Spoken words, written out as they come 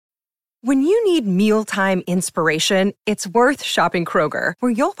When you need mealtime inspiration, it's worth shopping Kroger,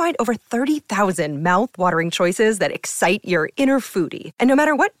 where you'll find over 30,000 mouth-watering choices that excite your inner foodie. And no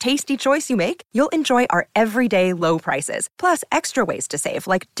matter what tasty choice you make, you'll enjoy our everyday low prices, plus extra ways to save,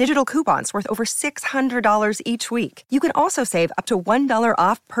 like digital coupons worth over $600 each week. You can also save up to $1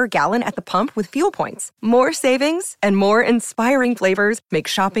 off per gallon at the pump with fuel points. More savings and more inspiring flavors make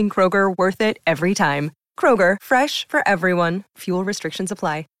shopping Kroger worth it every time. Kroger, fresh for everyone. Fuel restrictions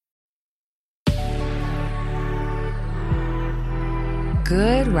apply.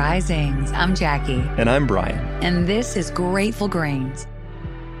 Good risings. I'm Jackie. And I'm Brian. And this is Grateful Grains.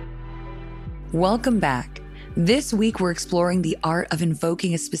 Welcome back. This week, we're exploring the art of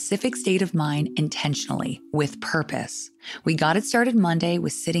invoking a specific state of mind intentionally, with purpose. We got it started Monday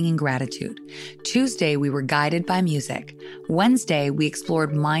with sitting in gratitude. Tuesday, we were guided by music. Wednesday, we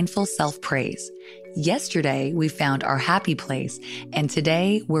explored mindful self-praise. Yesterday, we found our happy place. And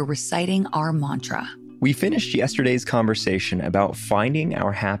today, we're reciting our mantra. We finished yesterday's conversation about finding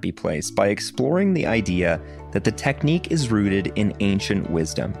our happy place by exploring the idea that the technique is rooted in ancient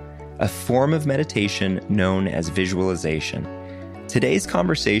wisdom, a form of meditation known as visualization. Today's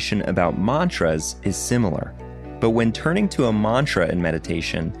conversation about mantras is similar, but when turning to a mantra in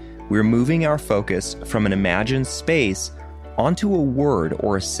meditation, we're moving our focus from an imagined space onto a word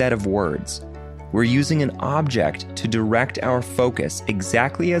or a set of words. We're using an object to direct our focus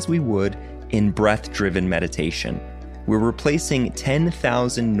exactly as we would in breath-driven meditation. We're replacing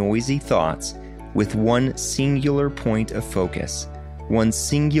 10,000 noisy thoughts with one singular point of focus, one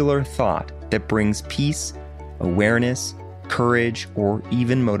singular thought that brings peace, awareness, courage, or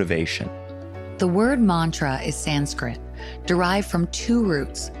even motivation. The word mantra is Sanskrit, derived from two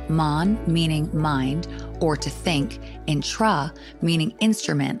roots, man meaning mind or to think, and tra meaning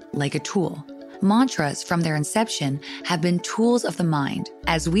instrument like a tool. Mantras, from their inception, have been tools of the mind.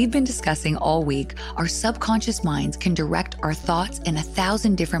 As we've been discussing all week, our subconscious minds can direct our thoughts in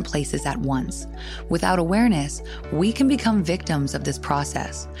 1,000 different places at once. Without awareness, we can become victims of this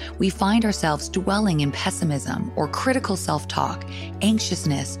process. We find ourselves dwelling in pessimism or critical self-talk,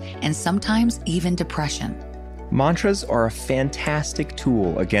 anxiousness, and sometimes even depression. Mantras are a fantastic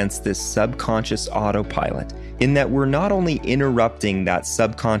tool against this subconscious autopilot, in that we're not only interrupting that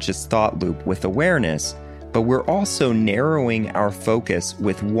subconscious thought loop with awareness, but we're also narrowing our focus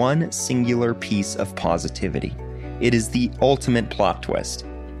with one singular piece of positivity. It is the ultimate plot twist.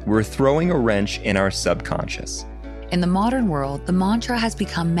 We're throwing a wrench in our subconscious. In the modern world, the mantra has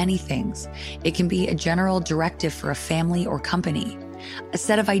become many things. It can be a general directive for a family or company, a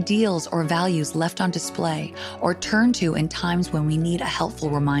set of ideals or values left on display or turned to in times when we need a helpful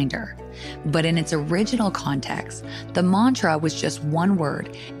reminder. But in its original context, the mantra was just one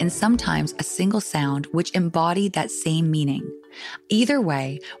word and sometimes a single sound which embodied that same meaning. Either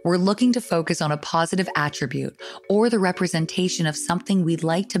way, we're looking to focus on a positive attribute or the representation of something we'd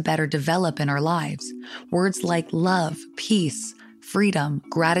like to better develop in our lives. Words like love, peace, freedom,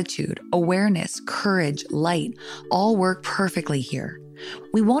 gratitude, awareness, courage, light, all work perfectly here.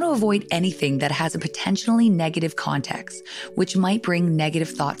 We want to avoid anything that has a potentially negative context, which might bring negative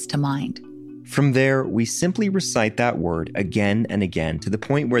thoughts to mind. From there, we simply recite that word again and again to the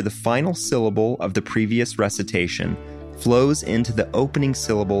point where the final syllable of the previous recitation flows into the opening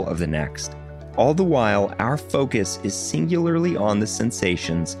syllable of the next. All the while, our focus is singularly on the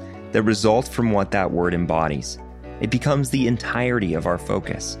sensations that result from what that word embodies. It becomes the entirety of our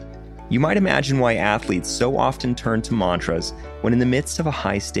focus. You might imagine why athletes so often turn to mantras when in the midst of a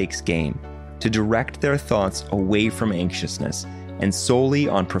high-stakes game, to direct their thoughts away from anxiousness and solely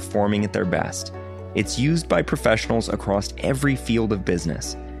on performing at their best. It's used by professionals across every field of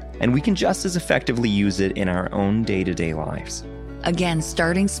business, and we can just as effectively use it in our own day-to-day lives. Again,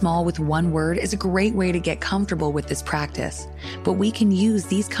 starting small with one word is a great way to get comfortable with this practice, but we can use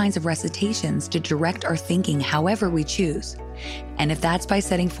these kinds of recitations to direct our thinking however we choose. And if that's by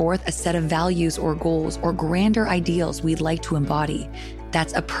setting forth a set of values or goals or grander ideals we'd like to embody,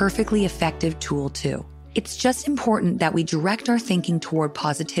 that's a perfectly effective tool too. It's just important that we direct our thinking toward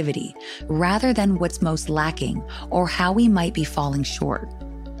positivity rather than what's most lacking or how we might be falling short.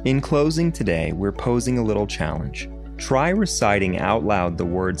 In closing today, we're posing a little challenge. Try reciting out loud the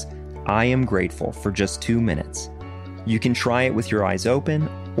words, "I am grateful," for just 2 minutes. You can try it with your eyes open,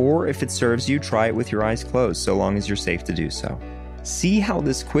 or if it serves you, try it with your eyes closed, so long as you're safe to do so. See how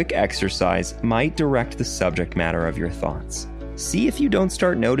this quick exercise might direct the subject matter of your thoughts. See if you don't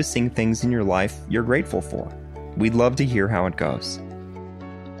start noticing things in your life you're grateful for. We'd love to hear how it goes.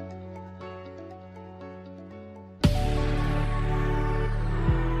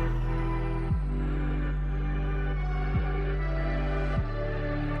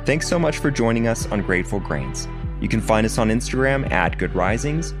 Thanks so much for joining us on Grateful Grains. You can find us on Instagram at Good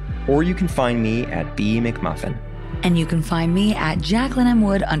Risings, or you can find me at B. McMuffin. And you can find me at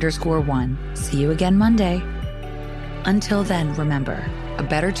JacquelineMWood_1. See you again Monday. Until then, remember, a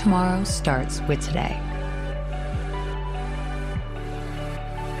better tomorrow starts with today.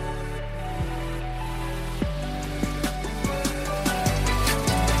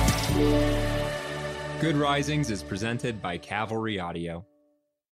 Good Risings is presented by Cavalry Audio.